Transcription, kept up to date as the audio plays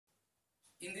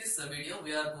In this video,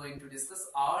 we are going to discuss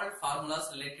all formulas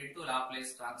related to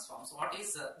Laplace transforms. What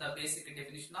is the basic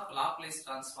definition of Laplace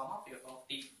transform of f of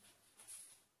t?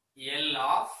 L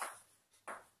of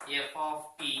f of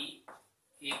t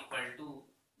equal to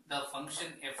the function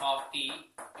f of t,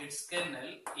 its kernel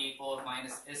e power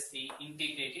minus st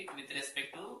integrated with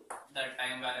respect to the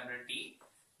time variable t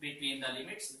between the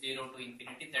limits 0 to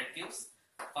infinity, that gives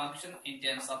function in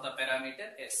terms of the parameter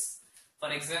s.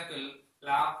 For example,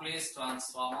 Laplace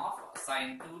transform of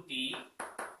sin 2t,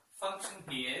 function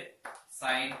here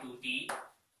sin 2t,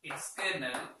 its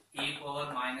kernel e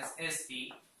power minus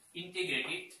st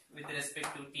integrated with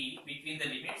respect to t between the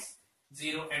limits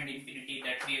 0 and infinity,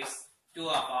 that gives 2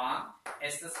 upon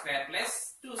s square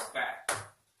plus 2 square.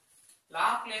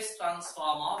 Laplace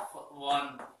transform of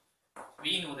 1,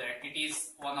 we know that it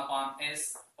is 1 upon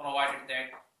s provided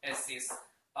that s is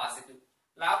positive.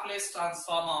 Laplace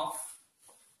transform of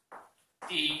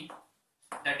t,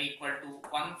 that equal to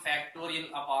 1 factorial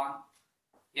upon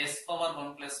s power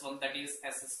 1 plus 1, that is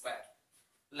s square.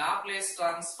 Laplace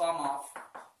transform of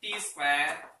t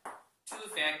square, 2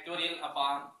 factorial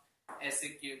upon s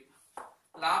cube.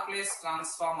 Laplace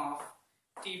transform of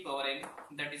t power n,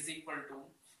 that is equal to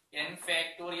n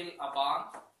factorial upon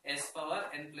s power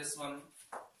n plus 1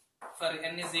 for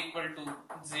n is equal to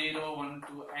 0, 1,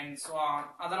 2 and so on.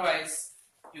 Otherwise,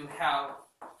 you have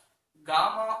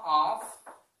gamma of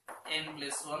n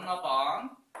plus 1 upon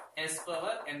s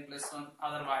power n plus 1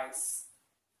 otherwise.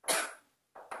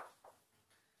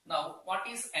 Now, what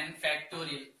is n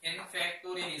factorial? N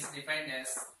factorial is defined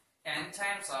as n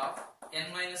times of n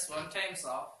minus 1 times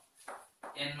of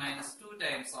n minus 2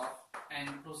 times of,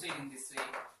 and proceeding this way,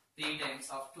 3 times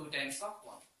of 2 times of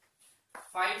 1.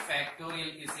 5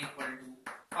 factorial is equal to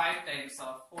 5 times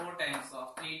of 4 times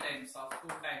of 3 times of 2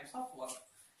 times of 1.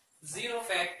 0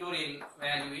 factorial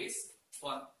value is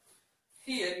 1.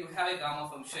 Here you have a gamma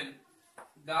function.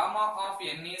 Gamma of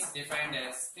n is defined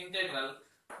as integral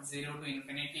 0 to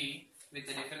infinity with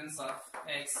the difference of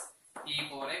x e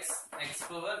power x, x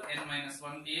power n minus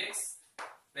 1 dx,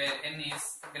 where n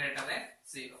is greater than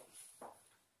 0.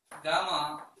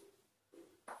 Gamma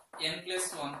n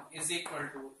plus 1 is equal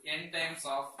to n times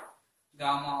of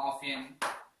gamma of n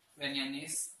when n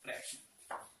is fraction.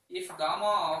 If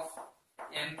gamma of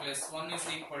n plus 1 is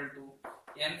equal to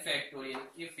n factorial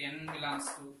if n belongs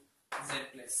to z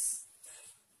plus.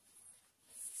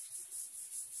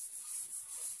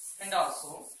 And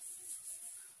also,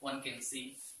 one can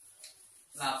see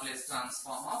Laplace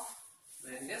transform of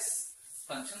various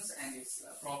functions and its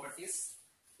properties.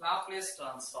 Laplace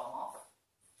transform of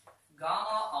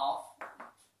gamma of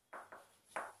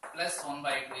plus 1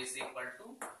 by 2 is equal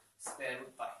to square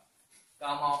root pi.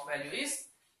 Gamma of value is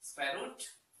square root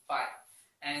pi.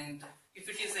 And if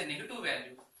it is a negative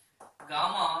value,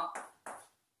 gamma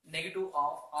negative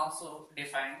of also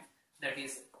defined, that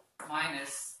is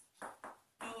minus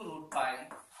 2 root pi.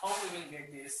 How we will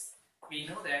get this? We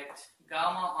know that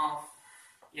gamma of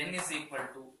n is equal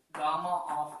to gamma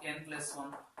of n plus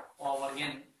 1 over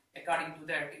n. According to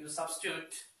that, you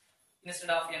substitute instead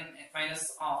of n minus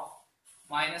of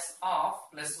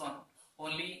plus 1,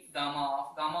 only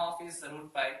gamma of is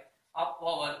root pi, up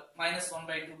over minus 1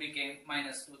 by 2 became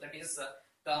minus 2, that is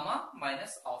gamma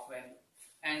minus of value.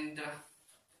 And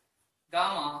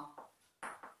gamma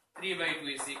 3 by 2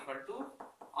 is equal to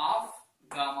of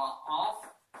gamma of,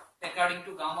 according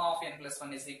to gamma of n plus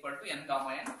 1 is equal to n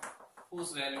gamma n,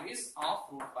 whose value is of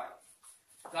root pi.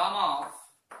 Gamma of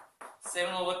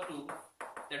 7 over 2,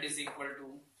 that is equal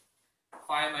to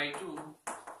 5 by 2,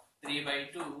 3 by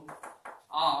 2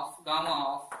 of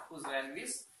gamma of whose value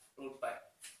is root pi.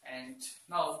 And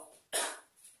now,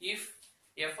 if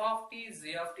f of t,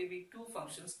 z of t be two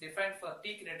functions defined for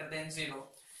t greater than 0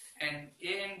 and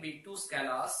a and b two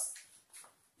scalars,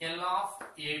 L of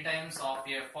a times of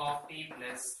f of t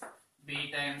plus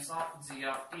b times of g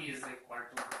of t is equal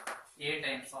to a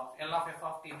times of L of f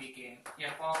of t became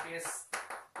f of s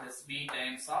plus b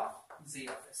times of g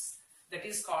of s. That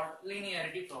is called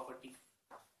linearity property.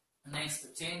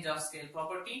 Next, change of scale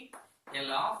property,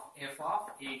 L of f of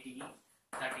a t,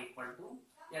 that equal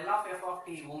to L of f of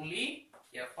t only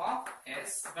f of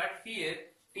s, but here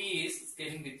t is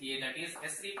scaling with a, that is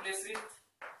s replaced with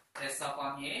s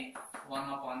upon a, 1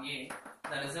 upon a.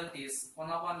 The result is 1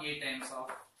 upon a times of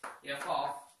f of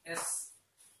s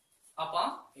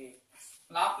upon a.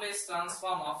 Laplace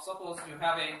transform of, suppose you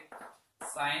have a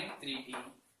sin 3t.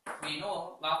 We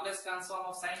know Laplace transform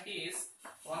of sin t is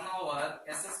 1 over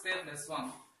s square plus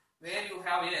 1, where you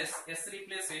have s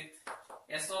replaced with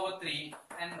s over 3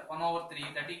 and 1 over 3,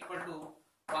 that equal to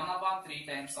 1 upon 3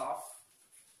 times of,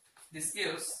 this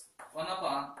gives 1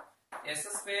 upon s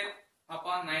square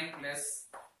upon 9 plus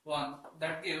 1,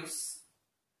 that gives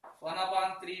 1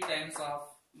 upon 3 times of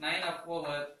 9 up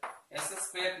over s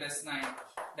square plus 9,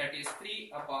 that is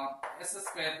 3 upon s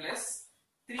square plus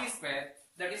 3 square,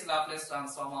 that is Laplace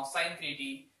transform of sin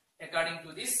 3t according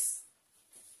to this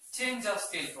change of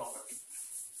scale property.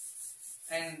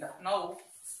 And now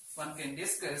one can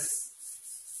discuss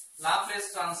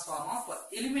Laplace transform of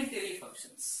elementary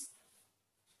functions.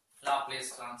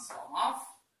 Laplace transform of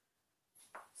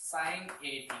sin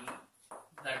at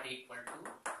that equal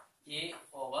to a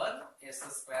over s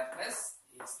square plus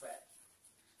a square.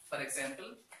 For example,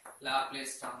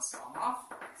 Laplace transform of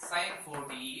sin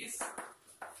 4t is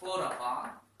 4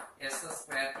 upon s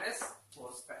square plus 4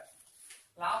 square.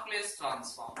 Laplace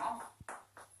transform of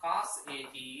cos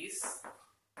at is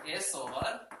s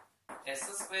over s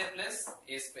square plus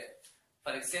a square.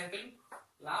 For example,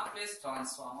 Laplace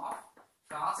transform of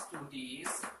cos 2t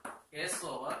is s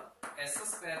over s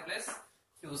square plus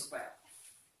 2 square.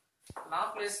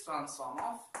 Laplace transform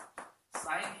of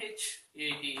sin h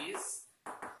at is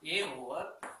a over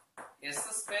s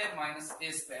square minus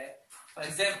a square. For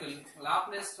example,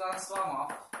 Laplace transform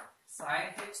of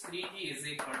sin h 3t is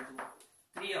equal to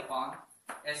 3 upon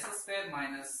s square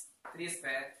minus 3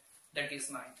 square, that is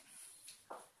 9.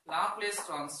 Laplace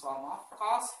transform of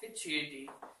cos h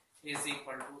at is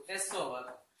equal to s over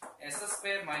s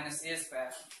square minus a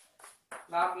square.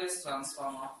 Laplace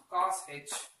transform of cos h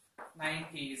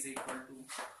 9t is equal to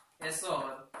s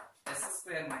over s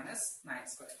square minus 9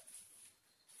 square.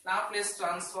 Laplace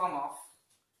transform of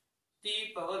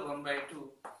t power 1 by 2,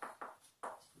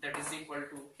 that is equal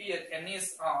to, here n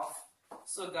is off,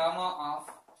 so gamma of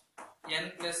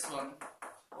n plus 1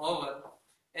 over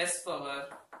s power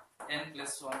n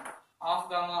plus 1 of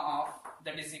gamma of,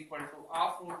 that is equal to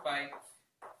half root pi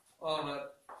over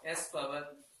s power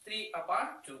 3 upon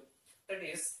 2, that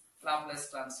is Laplace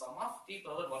transform of t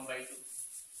power 1 by 2.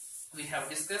 We have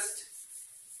discussed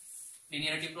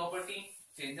linearity property,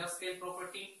 change of scale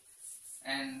property,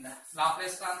 and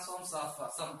Laplace transforms of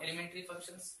some elementary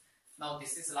functions. Now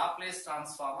this is Laplace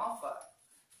transform of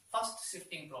first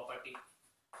shifting property.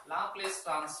 Laplace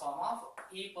transform of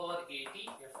e power at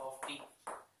f of t.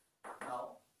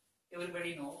 Now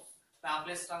everybody knows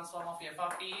Laplace transform of f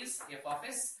of t is f of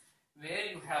s, where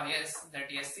you have s, that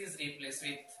s is replaced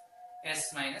with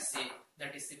s minus a,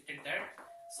 that is shifted that.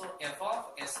 So f of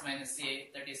s minus a,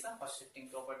 that is the first shifting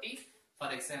property.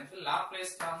 For example,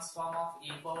 Laplace transform of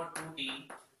e power 2t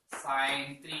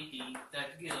sin 3t,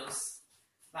 that gives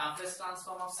Laplace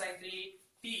transform of sin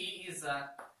 3t is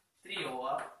 3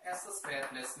 over s square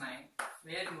plus 9,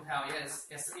 where you have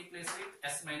s replaced with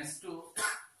s minus 2,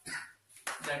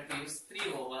 that gives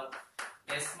 3 over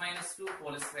s minus 2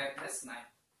 whole square plus 9.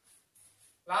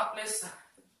 Laplace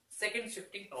second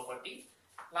shifting property,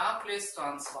 Laplace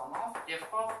transform of f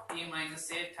of t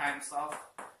minus a times of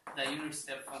the unit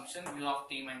step function u of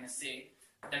t minus a,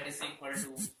 that is equal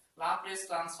to Laplace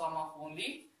transform of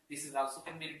only, this is also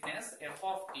can be written as f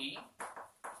of t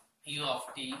u of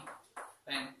t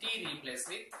when t replaced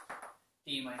with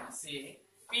t minus a.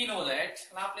 We know that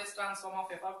Laplace transform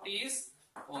of f of t is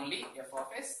only f of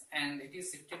s, and it is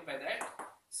shifted by that,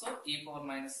 so e power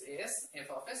minus as f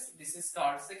of s. This is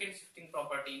called second shifting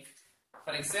property.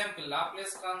 For example,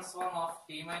 Laplace transform of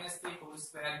t minus 3 whole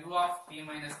square u of t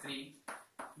minus 3,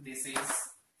 this is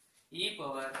e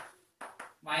power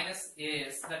minus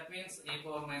as, that means e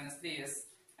power minus 3s,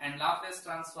 and Laplace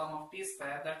transform of t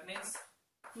square, that means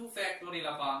 2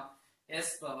 factorial upon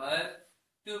s power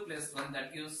 2 plus 1,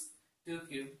 that gives 2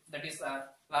 cube. That is the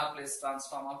Laplace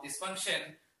transform of this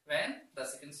function when the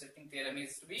second shifting theorem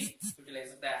is to be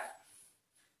utilized there.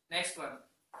 Next one,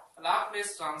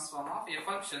 Laplace transform of a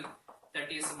function that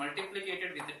is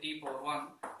multiplicated with the t power 1.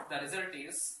 The result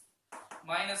is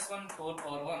minus 1 whole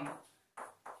power 1,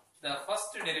 the first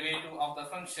derivative of the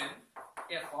function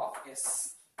f of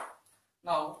s.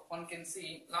 Now one can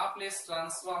see Laplace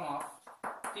transform of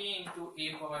t into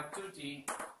e power 2t.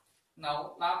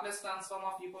 Now Laplace transform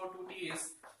of e power 2t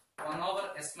is 1 over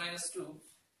s minus 2.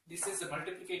 This is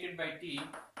multiplicated by t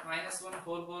minus 1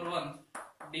 whole power 1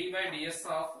 d by ds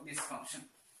of this function.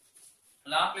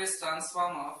 Laplace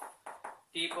transform of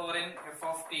t power n f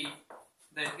of t,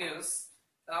 that gives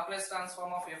Laplace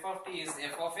transform of f of t is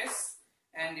f of s,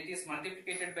 and it is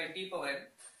multiplicated by t power n.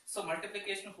 So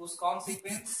multiplication whose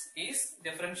consequence is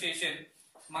differentiation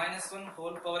minus 1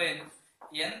 whole power n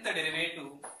nth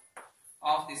derivative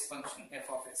of this function f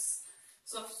of s.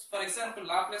 So for example,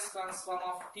 Laplace transform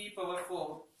of t power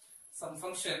 4, some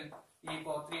function e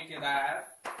power 3t, there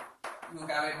you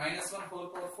have a minus 1 whole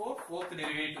power 4 fourth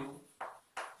derivative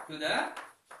to the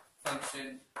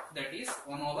function, that is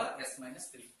 1 over s minus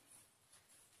 3.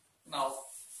 Now,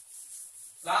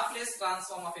 Laplace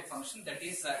transform of a function, that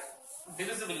is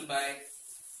divisible by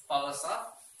powers of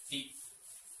t.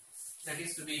 That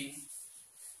is to be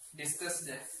discussed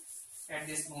at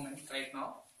this moment right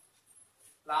now.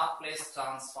 Laplace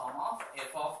transform of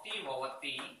f of t over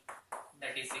t,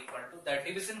 that is equal to the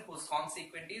division whose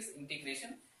consequent is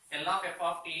integration. L of f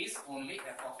of t is only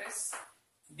f of s,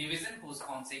 division whose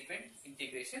consequent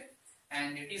integration,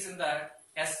 and it is in the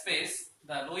s space.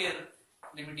 The lower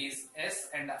limit is s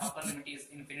and the upper limit is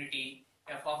infinity,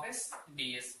 f of s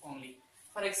ds only.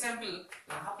 For example,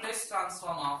 Laplace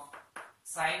transform of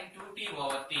sin 2t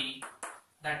over t,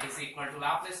 that is equal to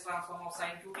Laplace transform of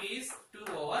sin 2t is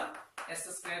 2 over s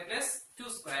square plus 2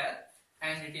 square,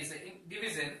 and it is a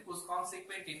division whose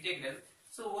consequent integral,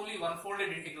 so only one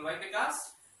folded integral. Why? Because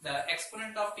the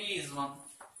exponent of t is 1,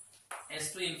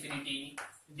 s to infinity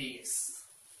ds.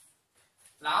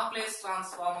 Laplace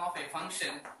transform of a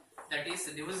function, that is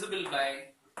divisible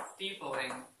by t power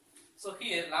n. So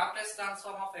here Laplace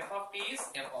transform of f of t is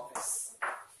f of s.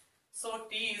 So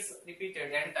t is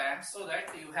repeated n times, so that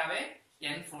you have a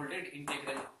n folded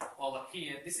integral over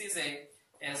here. This is a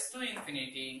s to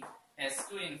infinity, s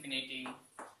to infinity,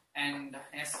 and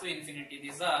s to infinity.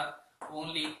 These are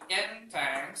only n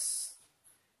times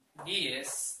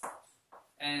ds,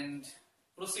 and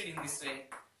proceed in this way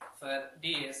for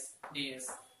ds.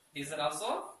 These are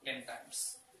also n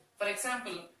times. For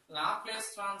example,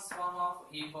 Laplace transform of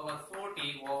e power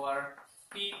 4t over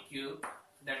t cube,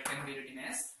 that can be written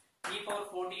as e power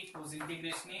 4t whose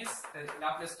integration is,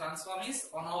 Laplace transform is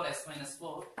 1 over s minus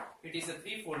 4. It is a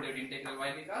 3-folded integral.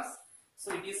 Why? Because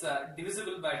so it is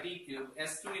divisible by t cube,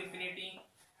 s to infinity,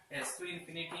 s to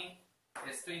infinity,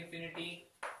 s to infinity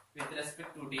with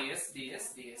respect to ds.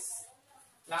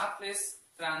 Laplace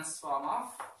transform of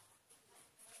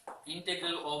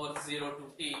integral over 0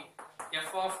 to t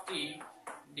f of t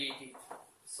dt.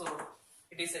 So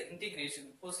it is an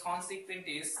integration whose consequent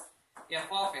is f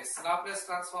of s. Laplace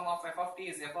transform of f of t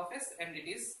is f of s, and it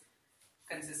is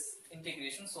consists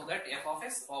integration, so that f of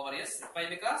s over s. Why?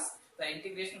 Because the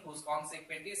integration whose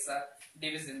consequent is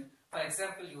division. For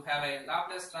example, you have a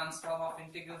Laplace transform of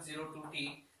integral 0 to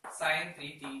t sin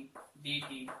 3t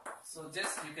dt. So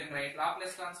just you can write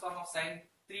Laplace transform of sin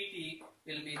 3t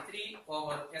will be 3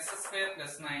 over s square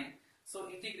plus 9. So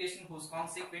integration whose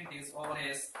consequent is over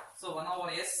s. So 1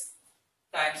 over s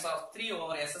times of 3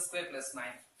 over s square plus 9.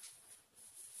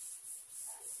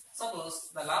 Suppose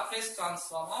the Laplace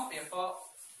transform of f of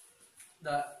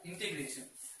the integration,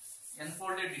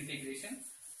 n-folded integration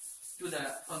to the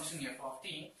function f of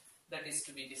t, that is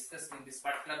to be discussed in this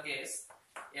particular case,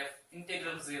 f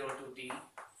integral 0 to t,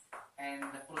 and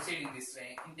proceed in this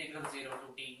way, integral 0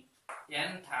 to t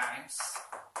n times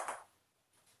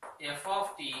f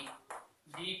of t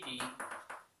dt.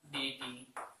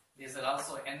 These are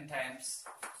also n times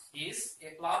is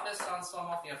a Laplace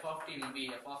transform of f of t will be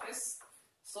f of s.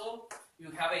 So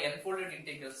you have a n-folded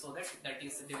integral, so that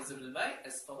is divisible by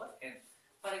s power n.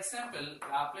 For example,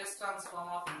 Laplace transform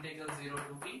of integral 0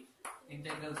 to t,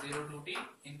 integral 0 to t,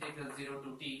 integral 0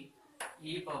 to t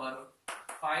e power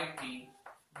 5t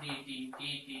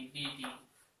dt.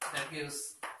 That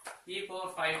gives e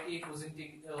power 5t whose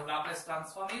Laplace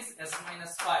transform is s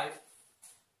minus 5,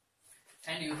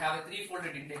 and you have a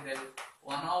 3-folded integral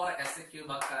 1 over s cube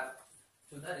occur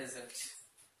to the result.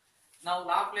 Now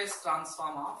Laplace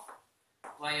transform of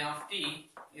y of t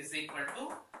is equal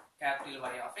to capital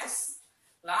Y of s.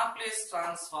 Laplace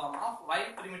transform of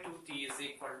y primitive t is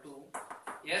equal to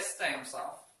s times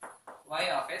of y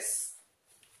of s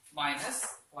minus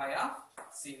y of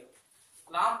 0.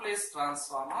 Laplace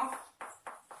transform of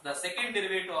the second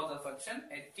derivative of the function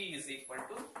at t is equal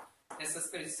to s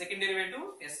square, second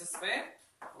derivative s square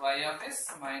y of s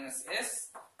minus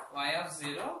s y of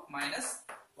 0 minus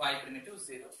y primitive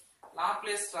 0.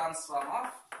 Laplace transform of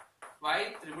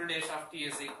y triple dash of t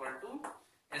is equal to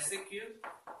s cube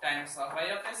times of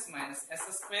y of s minus s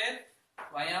square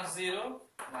y of 0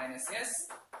 minus s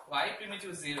y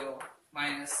primitive 0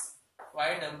 minus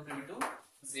y double primitive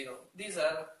 0. These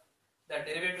are the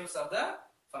derivatives of the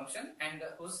function and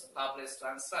whose Laplace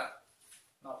transform.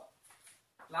 Now,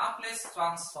 Laplace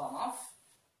transform of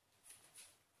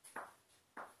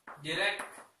Dirac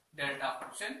delta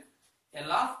function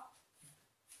L of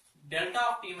delta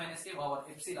of t minus a over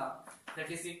epsilon,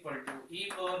 that is equal to e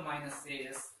power minus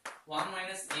as 1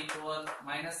 minus e power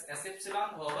minus s epsilon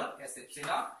over s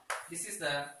epsilon. This is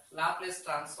the Laplace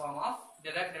transform of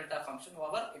Dirac delta function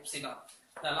over epsilon.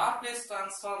 The Laplace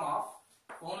transform of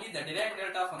only the Dirac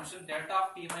delta function delta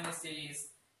of t minus a is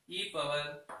e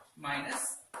power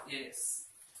minus as.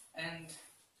 And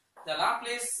the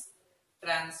Laplace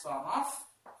transform of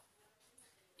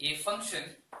a function,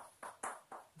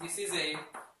 this is a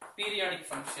periodic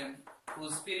function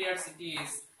whose periodicity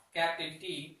is capital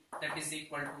T, that is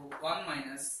equal to 1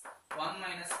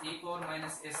 minus e power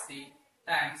minus st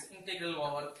times integral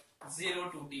over 0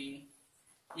 to t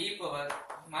e power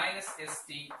minus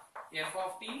st f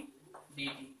of t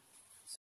dt.